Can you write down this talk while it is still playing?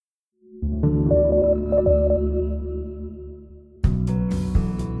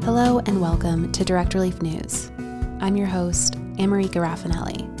Hello and welcome to Direct Relief News. I'm your host, America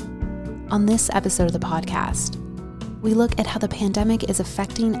Raffinelli. On this episode of the podcast, we look at how the pandemic is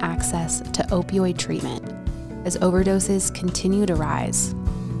affecting access to opioid treatment as overdoses continue to rise.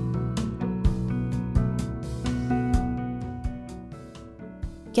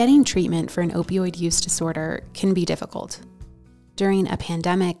 Getting treatment for an opioid use disorder can be difficult. During a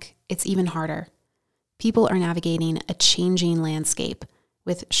pandemic, it's even harder. People are navigating a changing landscape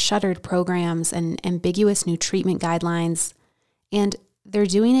with shuttered programs and ambiguous new treatment guidelines, and they're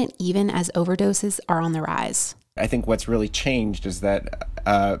doing it even as overdoses are on the rise. I think what's really changed is that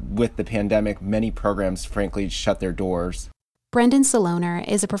with the pandemic, many programs, frankly, shut their doors. Brendan Saloner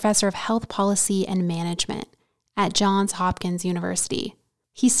is a professor of health policy and management at Johns Hopkins University.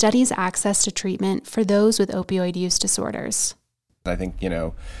 He studies access to treatment for those with opioid use disorders. I think,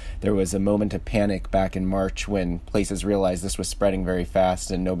 there was a moment of panic back in March when places realized this was spreading very fast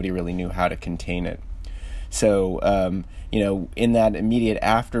and nobody really knew how to contain it. So, in that immediate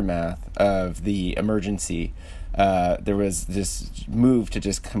aftermath of the emergency, there was this move to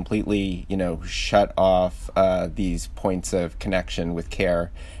just completely, shut off these points of connection with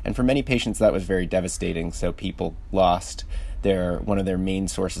care. And for many patients, that was very devastating. So people lost one of their main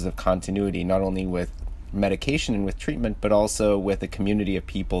sources of continuity, not only with medication and with treatment, but also with a community of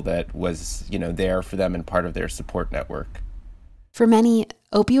people that was, there for them and part of their support network. For many,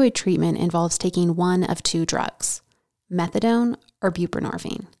 opioid treatment involves taking one of two drugs, methadone or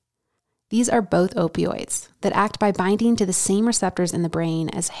buprenorphine. These are both opioids that act by binding to the same receptors in the brain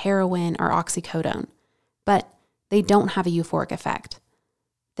as heroin or oxycodone, but they don't have a euphoric effect.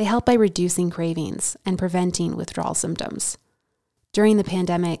 They help by reducing cravings and preventing withdrawal symptoms. During the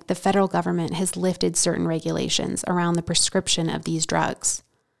pandemic, the federal government has lifted certain regulations around the prescription of these drugs.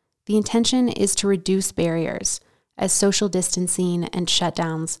 The intention is to reduce barriers as social distancing and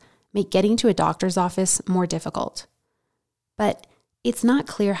shutdowns make getting to a doctor's office more difficult. But it's not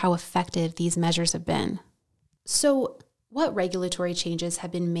clear how effective these measures have been. So, what regulatory changes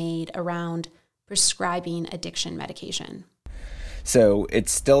have been made around prescribing addiction medication? So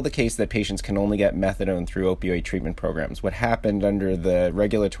it's still the case that patients can only get methadone through opioid treatment programs. What happened under the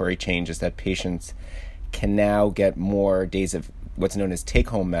regulatory change is that patients can now get more days of what's known as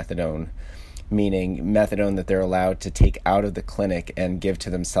take-home methadone, meaning methadone that they're allowed to take out of the clinic and give to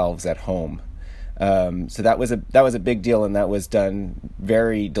themselves at home. So that was a big deal, and that was done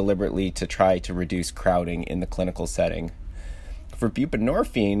very deliberately to try to reduce crowding in the clinical setting. For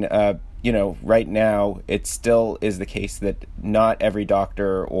buprenorphine, right now it still is the case that not every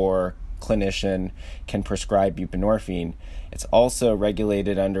doctor or clinician can prescribe buprenorphine. It's also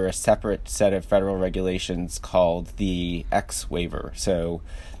regulated under a separate set of federal regulations called the X waiver. So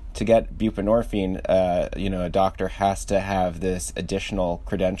to get buprenorphine, a doctor has to have this additional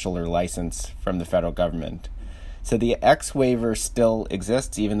credential or license from the federal government. So the X waiver still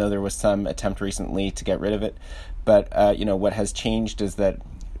exists, even though there was some attempt recently to get rid of it. But, what has changed is that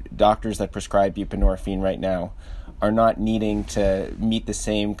doctors that prescribe buprenorphine right now are not needing to meet the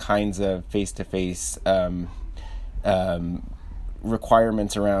same kinds of face-to-face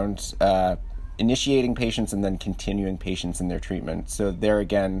requirements around initiating patients and then continuing patients in their treatment. So there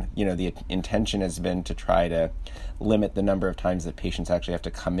again, the intention has been to try to limit the number of times that patients actually have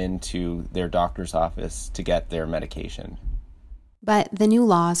to come into their doctor's office to get their medication. But the new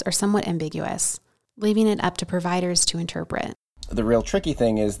laws are somewhat ambiguous, leaving it up to providers to interpret. The real tricky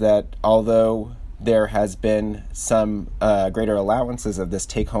thing is that although there has been some greater allowances of this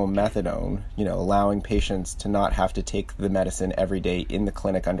take-home methadone, allowing patients to not have to take the medicine every day in the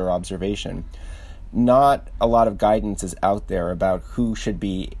clinic under observation, not a lot of guidance is out there about who should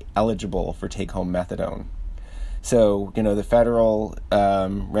be eligible for take-home methadone. So, the federal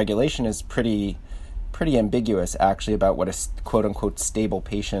regulation is pretty ambiguous, actually, about what a quote-unquote stable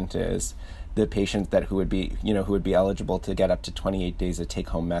patient is. The patient who would be eligible to get up to 28 days of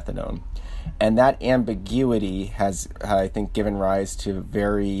take-home methadone. And that ambiguity has, I think, given rise to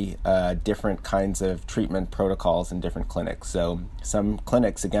very different kinds of treatment protocols in different clinics. So some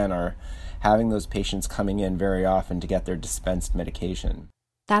clinics, again, are having those patients coming in very often to get their dispensed medication.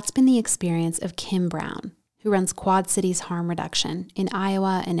 That's been the experience of Kim Brown, who runs Quad Cities Harm Reduction in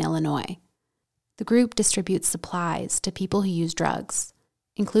Iowa and Illinois. The group distributes supplies to people who use drugs,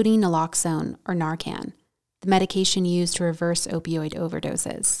 including Naloxone or Narcan, the medication used to reverse opioid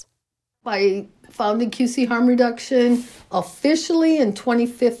overdoses. I founded QC Harm Reduction officially in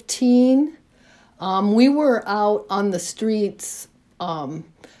 2015. We were out on the streets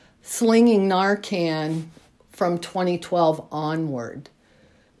slinging Narcan from 2012 onward.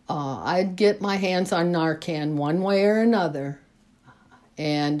 I'd get my hands on Narcan one way or another.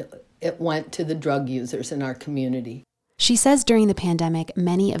 and it went to the drug users in our community. She says during the pandemic,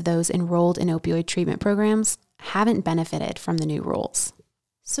 many of those enrolled in opioid treatment programs haven't benefited from the new rules.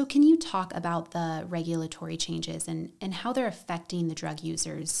 So can you talk about the regulatory changes and how they're affecting the drug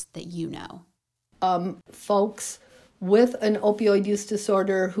users that you know? Folks with an opioid use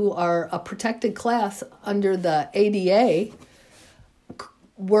disorder who are a protected class under the ADA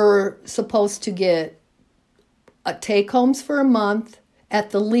were supposed to get take-homes for a month, at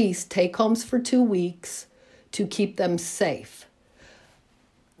the least take-homes for 2 weeks to keep them safe.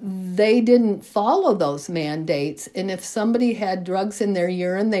 They didn't follow those mandates, and if somebody had drugs in their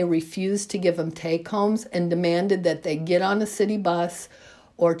urine, they refused to give them take-homes and demanded that they get on a city bus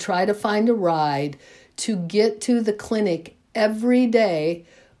or try to find a ride to get to the clinic every day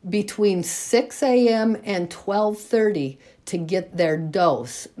between 6 a.m. and 12:30 to get their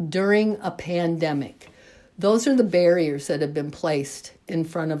dose during a pandemic. Those are the barriers that have been placed in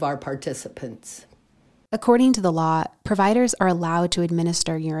front of our participants. According to the law, providers are allowed to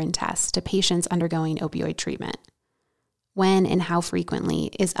administer urine tests to patients undergoing opioid treatment. When and how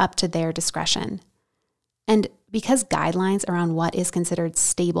frequently is up to their discretion. And because guidelines around what is considered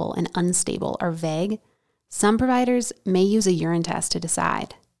stable and unstable are vague, some providers may use a urine test to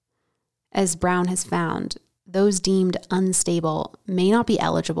decide. As Brown has found, those deemed unstable may not be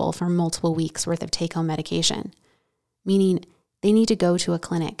eligible for multiple weeks' worth of take-home medication, meaning they need to go to a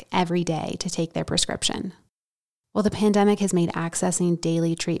clinic every day to take their prescription. While the pandemic has made accessing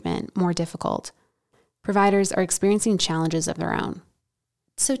daily treatment more difficult, providers are experiencing challenges of their own.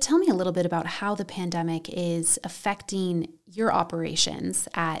 So tell me a little bit about how the pandemic is affecting your operations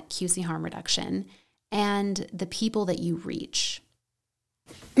at QC Harm Reduction and the people that you reach.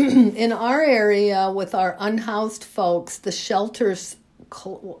 In our area, with our unhoused folks, the shelters,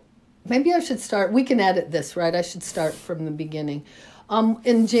 maybe I should start, we can edit this, right? I should start from the beginning.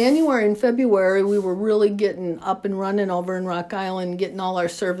 In January and February, we were really getting up and running over in Rock Island, getting all our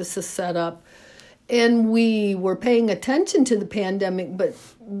services set up. And we were paying attention to the pandemic, but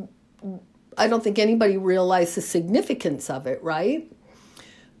I don't think anybody realized the significance of it, right?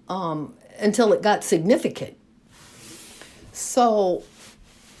 Until it got significant. So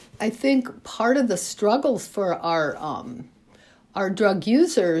I think part of the struggles for our drug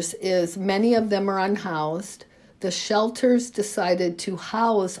users is many of them are unhoused. The shelters decided to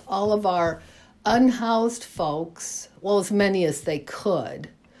house all of our unhoused folks, well, as many as they could,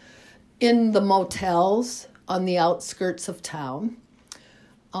 in the motels on the outskirts of town.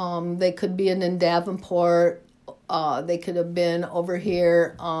 They could be in Davenport. They could have been over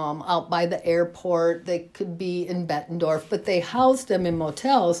here out by the airport. They could be in Bettendorf, but they housed them in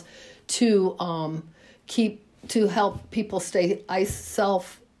motels to help people stay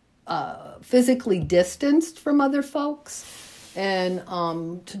physically distanced from other folks, and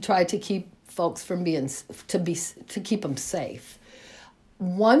to try to keep folks from to keep them safe.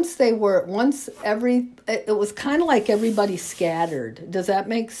 It was kind of like everybody scattered. Does that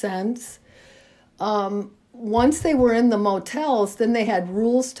make sense? Once they were in the motels, then they had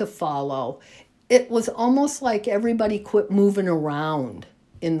rules to follow. It was almost like everybody quit moving around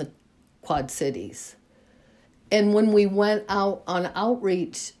in the Quad Cities. And when we went out on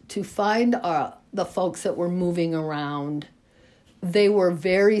outreach to find the folks that were moving around, they were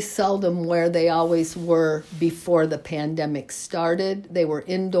very seldom where they always were before the pandemic started. They were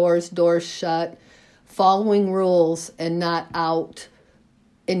indoors, doors shut, following rules, and not out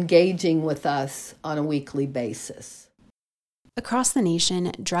engaging with us on a weekly basis. Across the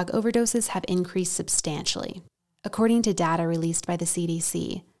nation, drug overdoses have increased substantially. According to data released by the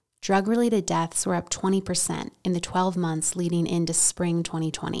CDC, drug-related deaths were up 20% in the 12 months leading into spring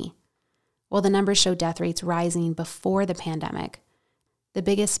 2020. While the numbers show death rates rising before the pandemic, the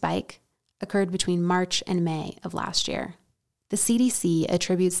biggest spike occurred between March and May of last year. The CDC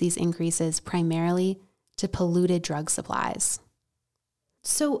attributes these increases primarily to polluted drug supplies.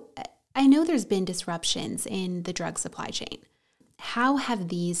 So I know there's been disruptions in the drug supply chain. How have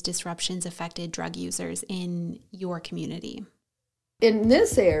these disruptions affected drug users in your community? In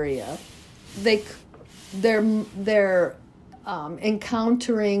this area, they're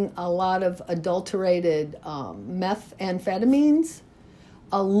encountering a lot of adulterated methamphetamines,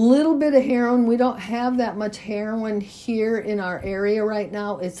 a little bit of heroin. We don't have that much heroin here in our area right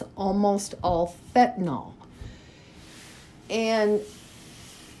now. It's almost all fentanyl. And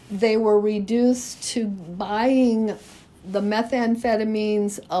they were reduced to buying the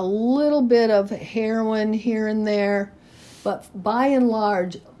methamphetamines, a little bit of heroin here and there. But by and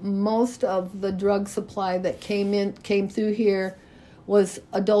large, most of the drug supply that came through here was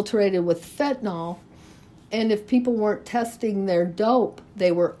adulterated with fentanyl. And if people weren't testing their dope,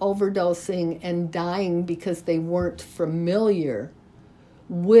 they were overdosing and dying because they weren't familiar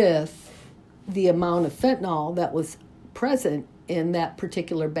with the amount of fentanyl that was present in that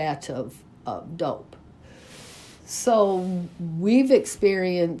particular batch of dope. So we've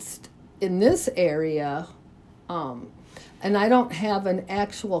experienced in this area, and I don't have an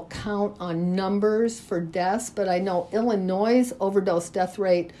actual count on numbers for deaths, but I know Illinois' overdose death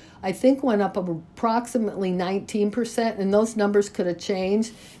rate, I think, went up approximately 19%, and those numbers could have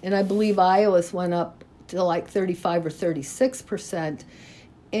changed. And I believe Iowa's went up to like 35 or 36%.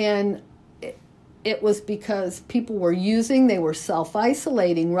 And it was because people were using, they were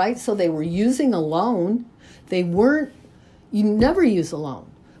self-isolating, right? So they were using alone. They weren't, you never use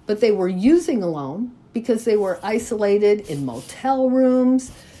alone, but they were using alone because they were isolated in motel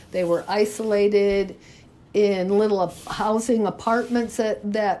rooms. They were isolated in little housing apartments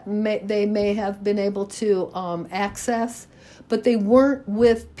that they may have been able to access, but they weren't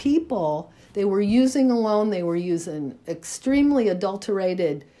with people. They were using alone. They were using extremely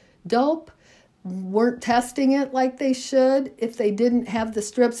adulterated dope, weren't testing it like they should if they didn't have the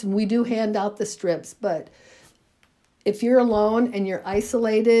strips, and we do hand out the strips, but if you're alone and you're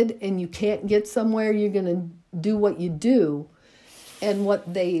isolated and you can't get somewhere, you're going to do what you do. And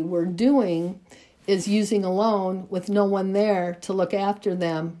what they were doing is using alone with no one there to look after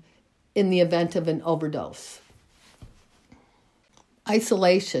them in the event of an overdose.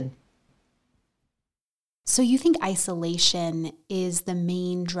 Isolation. So you think isolation is the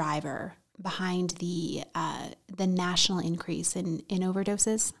main driver behind the national increase in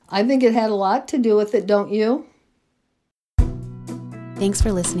overdoses? I think it had a lot to do with it, don't you? Thanks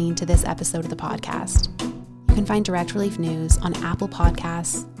for listening to this episode of the podcast. You can find Direct Relief News on Apple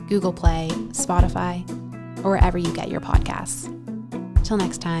Podcasts, Google Play, Spotify, or wherever you get your podcasts. Till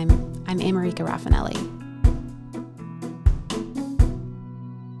next time, I'm America Raffanelli.